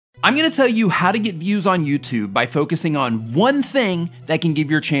I'm gonna tell you how to get views on YouTube by focusing on one thing that can give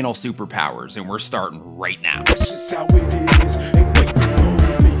your channel superpowers, and we're starting right now. That's just how it is. Ain't waiting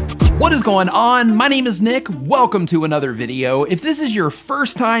on me. What is going on? My name is Nick. Welcome to another video. If this is your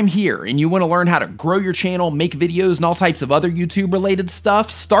first time here and you want to learn how to grow your channel, make videos, and all types of other YouTube related stuff,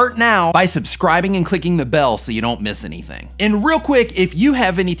 start now by subscribing and clicking the bell so you don't miss anything. And real quick, if you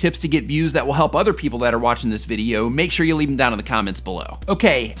have any tips to get views that will help other people that are watching this video, make sure you leave them down in the comments below.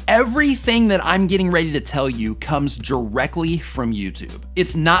 Okay, everything that I'm getting ready to tell you comes directly from YouTube.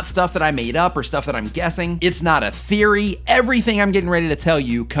 It's not stuff that I made up or stuff that I'm guessing. It's not a theory. Everything I'm getting ready to tell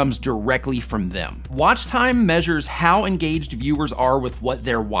you comes directly from them. Watch time measures how engaged viewers are with what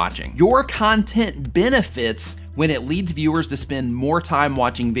they're watching. Your content benefits when it leads viewers to spend more time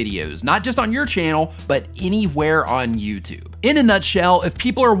watching videos, not just on your channel, but anywhere on YouTube. In a nutshell, if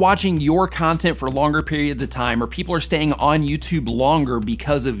people are watching your content for longer periods of time, or people are staying on YouTube longer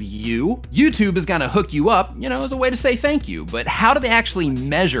because of you, YouTube is gonna hook you up, as a way to say thank you. But how do they actually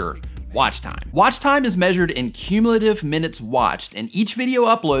measure watch time? Watch time is measured in cumulative minutes watched, and each video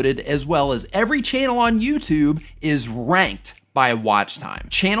uploaded, as well as every channel on YouTube, is ranked by watch time.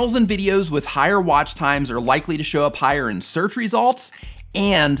 Channels and videos with higher watch times are likely to show up higher in search results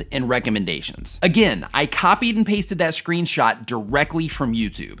and in recommendations. Again, I copied and pasted that screenshot directly from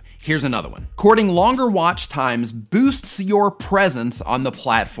YouTube. Here's another one. Courting longer watch times boosts your presence on the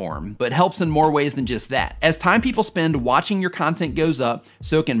platform, but helps in more ways than just that. As time people spend watching your content goes up,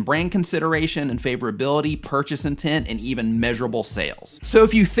 so can brand consideration and favorability, purchase intent, and even measurable sales. So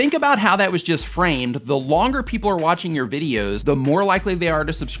if you think about how that was just framed, the longer people are watching your videos, the more likely they are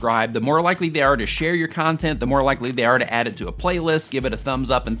to subscribe, the more likely they are to share your content, the more likely they are to add it to a playlist, give it a thumbs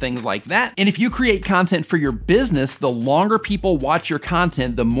up, and things like that. And if you create content for your business, the longer people watch your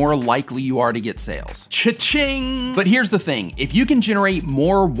content, the more likely you are to get sales. Cha-ching! But here's the thing, if you can generate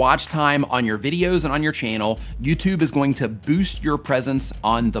more watch time on your videos and on your channel, YouTube is going to boost your presence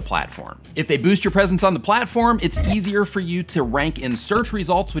on the platform. If they boost your presence on the platform, it's easier for you to rank in search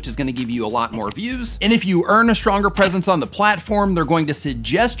results, which is gonna give you a lot more views. And if you earn a stronger presence on the platform, they're going to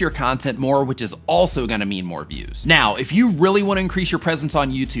suggest your content more, which is also gonna mean more views. Now, if you really wanna increase your presence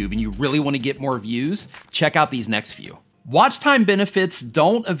on YouTube and you really wanna get more views, check out these next few. Watch time benefits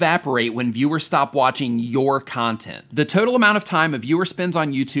don't evaporate when viewers stop watching your content. The total amount of time a viewer spends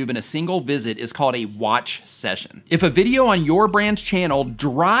on YouTube in a single visit is called a watch session. If a video on your brand's channel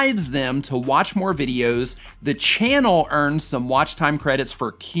drives them to watch more videos, the channel earns some watch time credits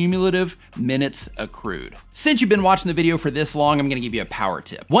for cumulative minutes accrued. Since you've been watching the video for this long, I'm gonna give you a power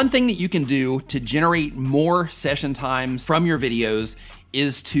tip. One thing that you can do to generate more session times from your videos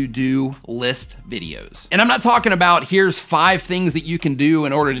is to do list videos. And I'm not talking about here's 5 things that you can do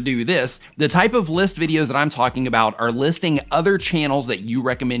in order to do this. The type of list videos that I'm talking about are listing other channels that you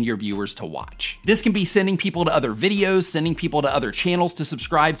recommend your viewers to watch. This can be sending people to other videos, sending people to other channels to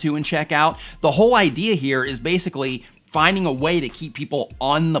subscribe to and check out. The whole idea here is basically finding a way to keep people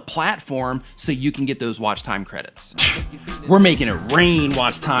on the platform so you can get those watch time credits. We're making it rain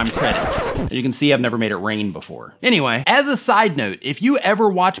watch time credits. As you can see, I've never made it rain before. Anyway, as a side note, if you ever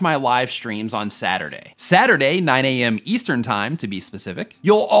watch my live streams on Saturday, 9 a.m. Eastern time to be specific,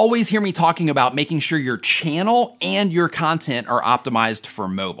 you'll always hear me talking about making sure your channel and your content are optimized for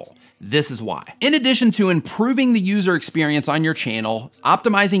mobile. This is why. In addition to improving the user experience on your channel,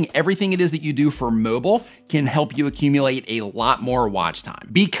 optimizing everything it is that you do for mobile can help you accumulate a lot more watch time.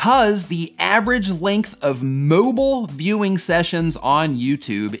 Because the average length of mobile viewing sessions on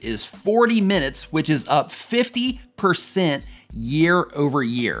YouTube is 40 minutes, which is up 50% year over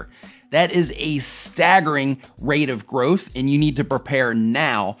year. That is a staggering rate of growth, and you need to prepare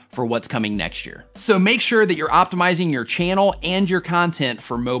now for what's coming next year. So make sure that you're optimizing your channel and your content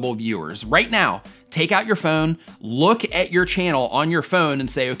for mobile viewers. Right now, take out your phone, look at your channel on your phone and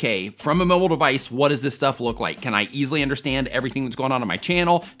say, okay, from a mobile device, what does this stuff look like? Can I easily understand everything that's going on my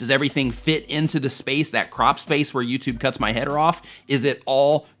channel? Does everything fit into the space, that crop space where YouTube cuts my header off? Is it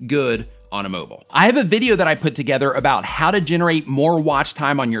all good on a mobile? I have a video that I put together about how to generate more watch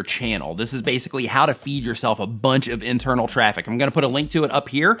time on your channel. This is basically how to feed yourself a bunch of internal traffic. I'm gonna put a link to it up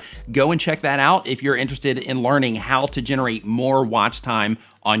here. Go and check that out if you're interested in learning how to generate more watch time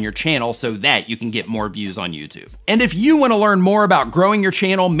on your channel so that you can get more views on YouTube. And if you wanna learn more about growing your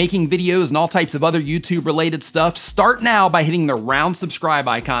channel, making videos, and all types of other YouTube related stuff, start now by hitting the round subscribe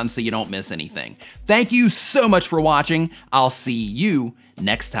icon so you don't miss anything. Thank you so much for watching. I'll see you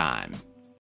next time.